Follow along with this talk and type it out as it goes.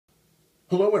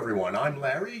Hello everyone, I'm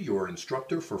Larry, your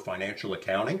instructor for financial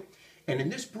accounting, and in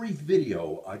this brief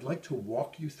video I'd like to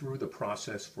walk you through the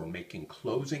process for making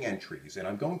closing entries, and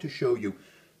I'm going to show you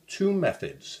two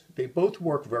methods. They both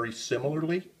work very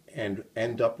similarly and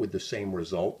end up with the same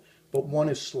result, but one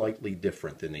is slightly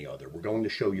different than the other. We're going to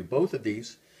show you both of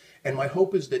these, and my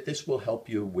hope is that this will help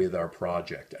you with our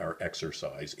project, our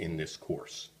exercise in this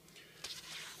course.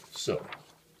 So,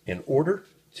 in order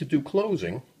to do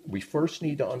closing, we first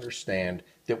need to understand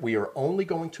that we are only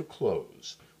going to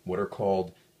close what are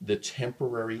called the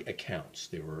temporary accounts.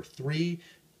 There are three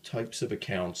types of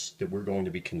accounts that we're going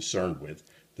to be concerned with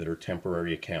that are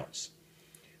temporary accounts: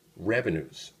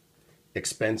 revenues,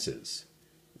 expenses,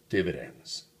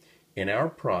 dividends. In our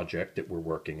project that we're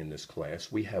working in this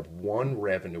class, we have one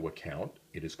revenue account.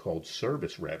 It is called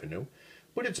service revenue,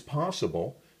 but it's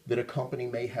possible that a company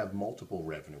may have multiple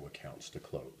revenue accounts to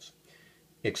close.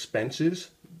 Expenses,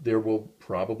 there will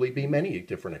probably be many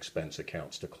different expense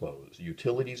accounts to close.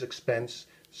 Utilities expense,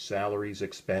 salaries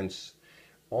expense,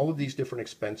 all of these different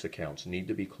expense accounts need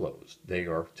to be closed. They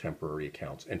are temporary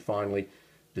accounts. And finally,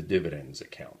 the dividends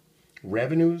account.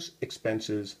 Revenues,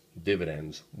 expenses,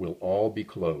 dividends will all be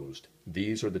closed.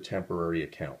 These are the temporary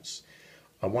accounts.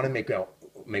 I want to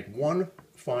make one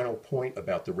final point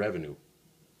about the revenue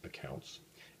accounts,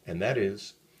 and that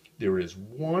is there is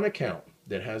one account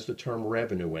that has the term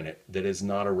revenue in it that is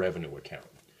not a revenue account.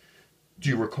 Do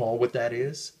you recall what that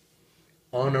is?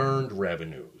 Unearned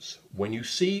revenues. When you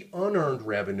see unearned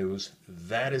revenues,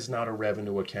 that is not a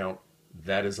revenue account.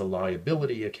 That is a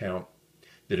liability account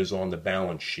that is on the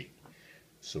balance sheet.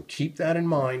 So keep that in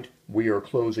mind. We are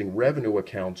closing revenue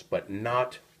accounts, but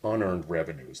not unearned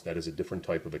revenues. That is a different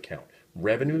type of account.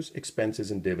 Revenues,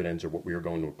 expenses, and dividends are what we are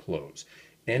going to close.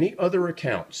 Any other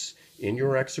accounts in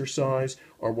your exercise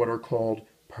are what are called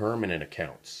permanent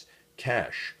accounts: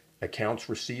 cash, accounts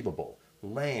receivable,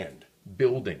 land,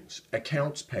 buildings,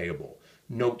 accounts payable,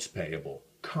 notes payable,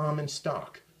 common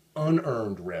stock,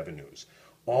 unearned revenues.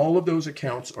 All of those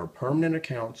accounts are permanent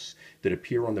accounts that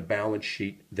appear on the balance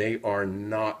sheet. They are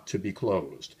not to be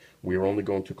closed. We are only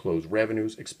going to close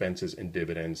revenues, expenses, and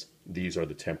dividends. These are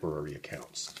the temporary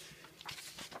accounts.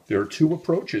 There are two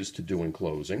approaches to doing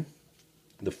closing.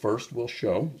 The first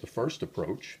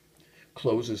approach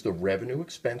closes the revenue,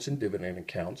 expense, and dividend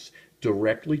accounts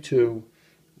directly to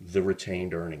the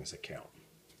retained earnings account.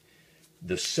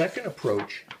 The second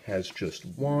approach has just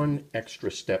one extra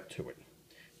step to it.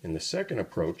 In the second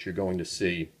approach, you're going to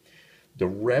see the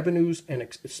revenues and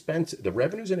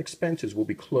expenses will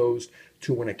be closed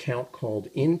to an account called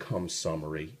income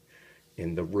summary,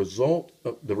 and the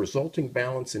resulting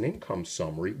balance and income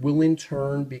summary will in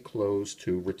turn be closed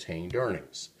to retained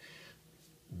earnings.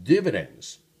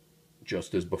 Dividends,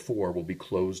 just as before, will be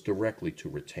closed directly to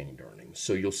retained earnings.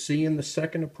 So you'll see in the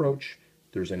second approach,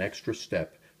 there's an extra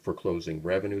step for closing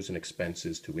revenues and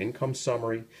expenses to income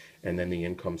summary, and then the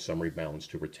income summary balance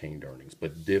to retained earnings.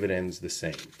 But dividends the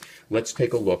same. Let's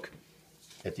take a look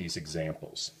at these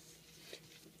examples.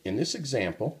 In this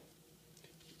example,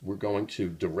 we're going to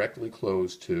directly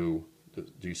close to,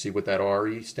 do you see what that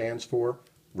RE stands for?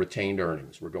 Retained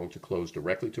earnings. We're going to close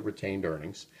directly to retained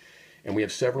earnings. And we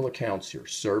have several accounts here: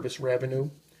 service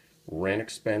revenue, rent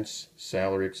expense,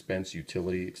 salary expense,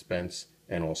 utility expense,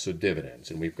 and also dividends.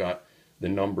 And we've got the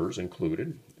numbers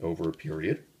included over a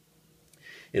period.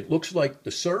 It looks like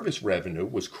the service revenue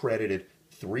was credited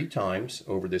 3 times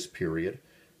over this period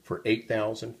for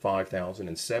 $8,000, $5,000,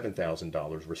 and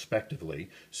 $7,000 respectively.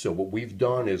 So what we've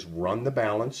done is run the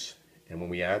balance, and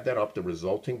when we add that up, the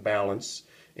resulting balance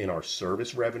in our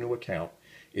service revenue account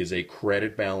is a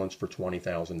credit balance for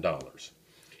 $20,000.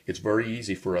 It's very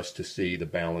easy for us to see the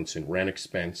balance in rent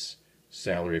expense,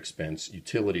 salary expense,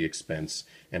 utility expense,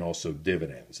 and also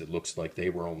dividends. It looks like they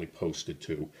were only posted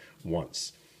to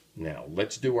once. Now,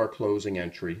 let's do our closing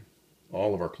entry,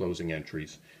 all of our closing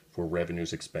entries for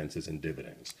revenues, expenses, and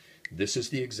dividends. This is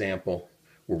the example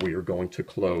where we are going to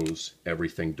close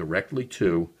everything directly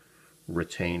to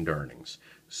retained earnings.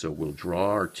 So we'll draw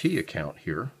our T account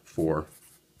here for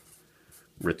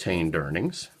retained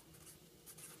earnings.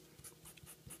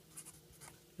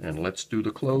 And let's do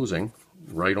the closing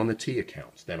right on the T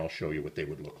accounts. Then I'll show you what they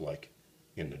would look like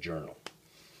in the journal.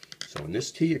 So in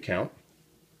this T account,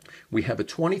 we have a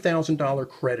 $20,000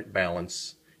 credit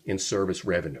balance in service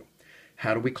revenue.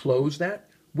 How do we close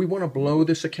that? We want to blow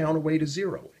this account away to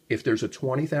zero. If there's a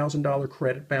 $20,000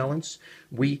 credit balance,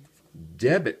 we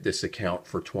debit this account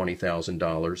for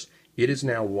 $20,000. It is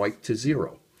now wiped to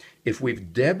zero. If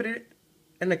we've debited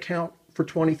an account for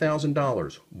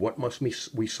 $20,000, what must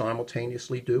we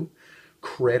simultaneously do?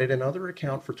 Credit another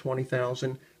account for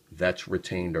 $20,000, That's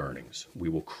retained earnings. We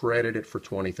will credit it for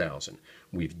 $20,000.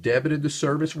 We've debited the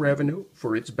service revenue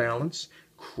for its balance,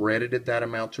 credited that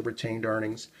amount to retained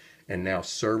earnings, and now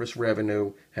service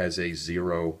revenue has a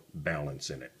zero balance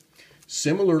in it.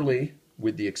 Similarly,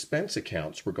 with the expense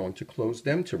accounts, we're going to close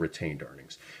them to retained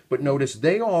earnings. But notice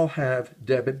they all have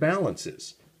debit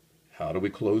balances. How do we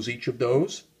close each of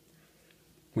those?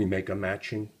 We make a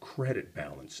matching credit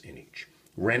balance in each.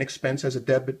 Rent expense has a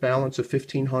debit balance of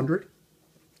 $1,500.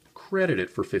 Credit it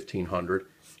for $1,500.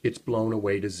 It's blown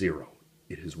away to zero.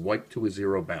 It is wiped to a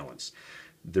zero balance.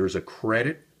 There's a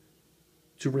credit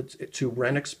to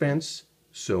rent expense,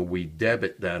 so we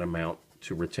debit that amount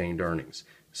to retained earnings.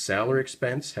 Salary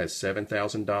expense has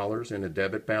 $7,000 in a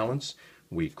debit balance.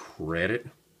 We credit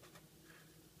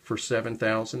for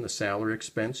 $7,000 the salary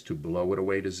expense to blow it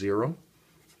away to zero,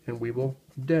 and we will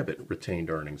debit retained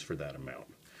earnings for that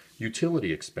amount.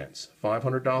 Utility expense,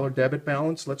 $500 debit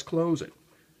balance, let's close it.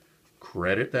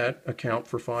 Credit that account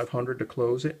for $500 to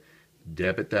close it,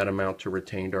 debit that amount to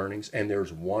retained earnings, and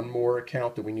there's one more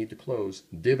account that we need to close.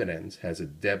 Dividends has a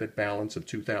debit balance of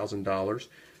 $2,000.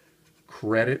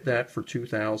 Credit that for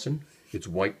 $2,000. It's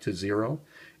wiped to zero,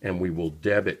 and we will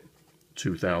debit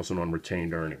 $2,000 on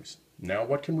retained earnings. Now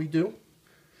what can we do?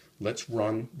 Let's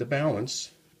run the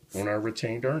balance on our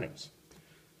retained earnings.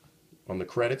 On the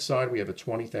credit side, we have a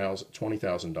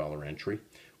 $20,000 entry.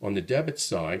 On the debit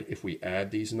side, if we add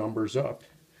these numbers up,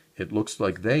 it looks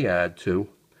like they add to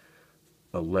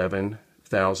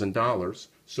 $11,000.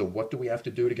 So what do we have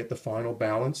to do to get the final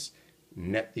balance?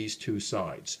 Net these two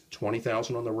sides.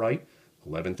 $20,000 on the right,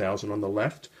 $11,000 on the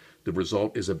left. The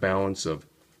result is a balance of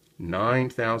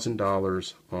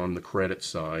 $9,000 on the credit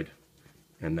side,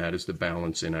 and that is the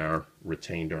balance in our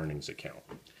retained earnings account.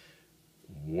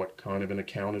 What kind of an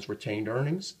account is retained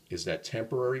earnings? Is that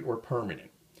temporary or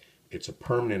permanent? It's a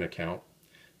permanent account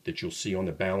that you'll see on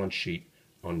the balance sheet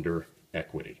under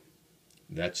equity.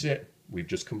 That's it. We've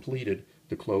just completed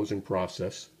the closing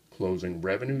process, closing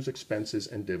revenues, expenses,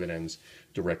 and dividends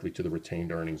directly to the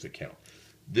retained earnings account.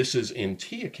 This is in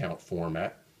T account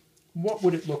format. What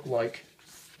would it look like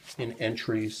in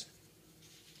entries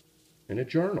in a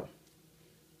journal?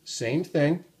 Same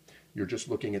thing. You're just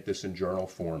looking at this in journal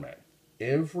format.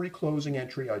 Every closing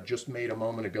entry I just made a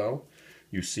moment ago,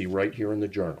 you see right here in the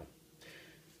journal.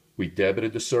 We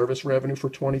debited the service revenue for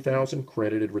 $20,000,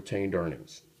 credited retained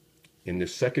earnings. In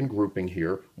this second grouping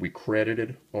here, we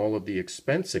credited all of the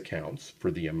expense accounts for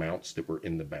the amounts that were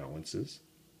in the balances.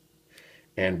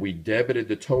 And we debited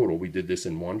the total. We did this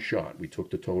in one shot. We took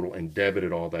the total and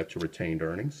debited all that to retained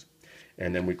earnings.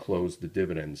 And then we closed the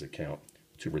dividends account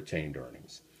to retained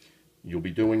earnings. You'll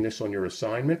be doing this on your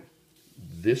assignment.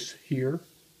 This here,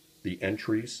 the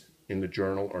entries in the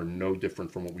journal are no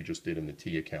different from what we just did in the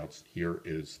T accounts. Here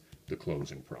is the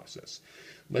closing process.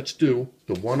 Let's do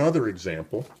the one other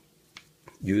example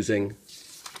using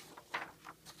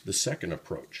the second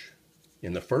approach.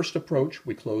 In the first approach,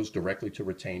 we close directly to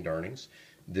retained earnings.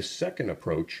 This second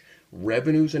approach,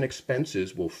 revenues and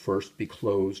expenses will first be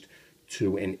closed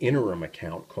to an interim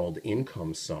account called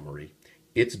income summary.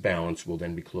 Its balance will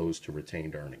then be closed to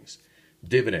retained earnings.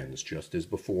 Dividends, just as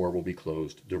before, will be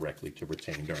closed directly to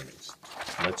retained earnings.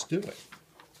 Let's do it.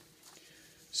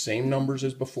 Same numbers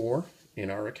as before in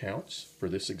our accounts for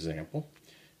this example,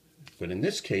 but in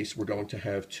this case, we're going to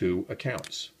have two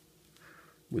accounts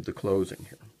with the closing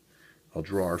here. I'll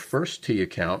draw our first T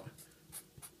account.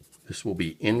 This will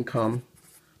be income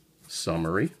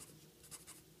summary.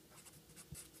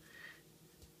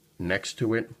 Next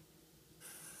to it,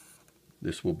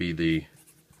 this will be the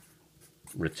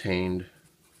retained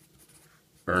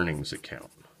earnings account.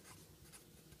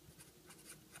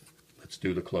 Let's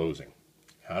do the closing.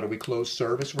 How do we close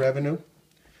service revenue?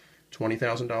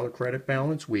 $20,000 credit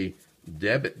balance. We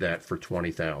debit that for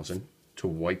 $20,000 to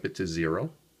wipe it to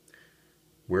zero.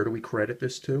 Where do we credit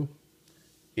this to?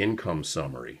 Income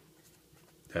summary.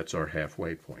 That's our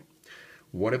halfway point.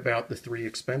 What about the three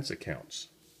expense accounts?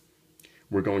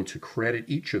 We're going to credit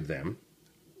each of them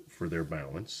for their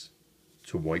balance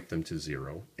to wipe them to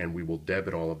zero, and we will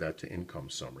debit all of that to income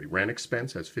summary. Rent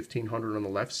expense has $1,500 on the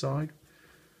left side,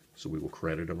 so we will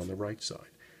credit them on the right side.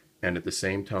 And at the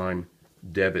same time,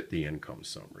 debit the income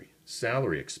summary.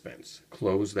 Salary expense,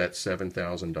 close that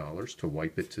 $7,000 to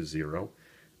wipe it to zero,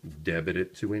 debit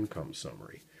it to income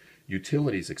summary.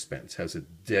 Utilities expense has a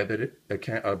debited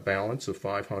a balance of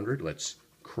 $500. Let's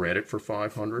credit for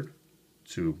 $500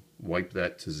 to wipe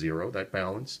that to zero, that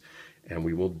balance, and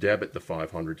we will debit the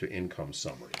 $500 to income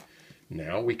summary.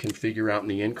 Now we can figure out in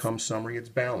the income summary its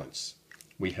balance.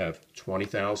 We have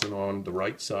 $20,000 on the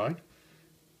right side.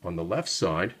 On the left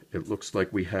side, it looks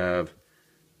like we have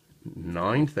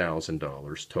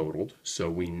 $9,000 totaled. So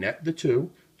we net the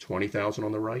two, 20,000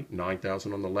 on the right,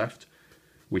 9,000 on the left.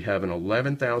 We have an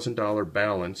 $11,000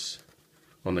 balance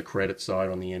on the credit side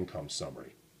on the income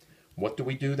summary. What do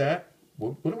we do that?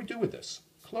 What do we do with this?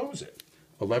 Close it.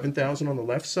 11,000 on the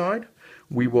left side.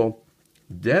 We will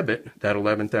debit that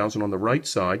 11,000 on the right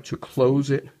side to close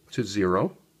it to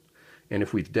zero. And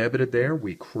if we've debited there,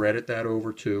 we credit that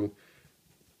over to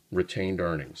retained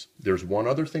earnings. There's one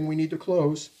other thing we need to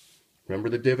close. Remember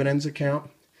the dividends account?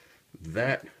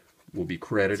 That will be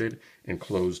credited and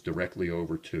closed directly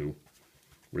over to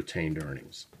retained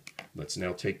earnings. Let's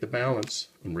now take the balance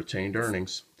on retained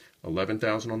earnings.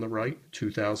 11,000 on the right,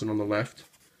 2,000 on the left.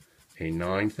 A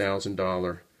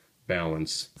 $9,000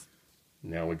 balance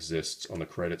now exists on the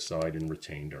credit side in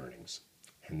retained earnings.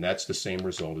 And that's the same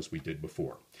result as we did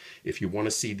before. If you want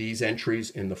to see these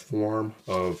entries in the form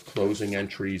of closing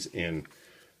entries in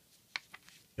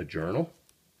a journal,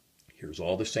 here's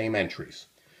all the same entries.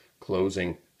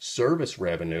 Closing service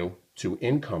revenue to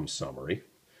income summary.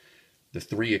 The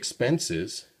three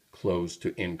expenses closed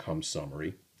to income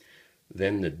summary.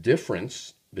 Then the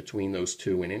difference between those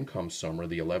two in income summary,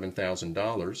 the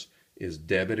 $11,000, is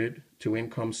debited to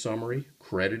income summary,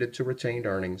 credited to retained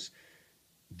earnings.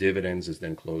 Dividends is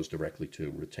then closed directly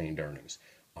to retained earnings.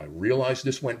 I realize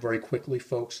this went very quickly,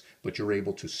 folks, but you're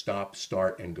able to stop,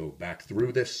 start, and go back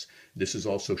through this. This is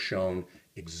also shown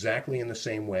exactly in the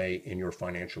same way in your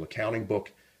financial accounting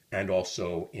book and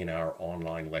also in our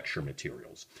online lecture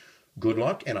materials. Good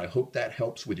luck, and I hope that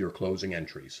helps with your closing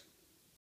entries.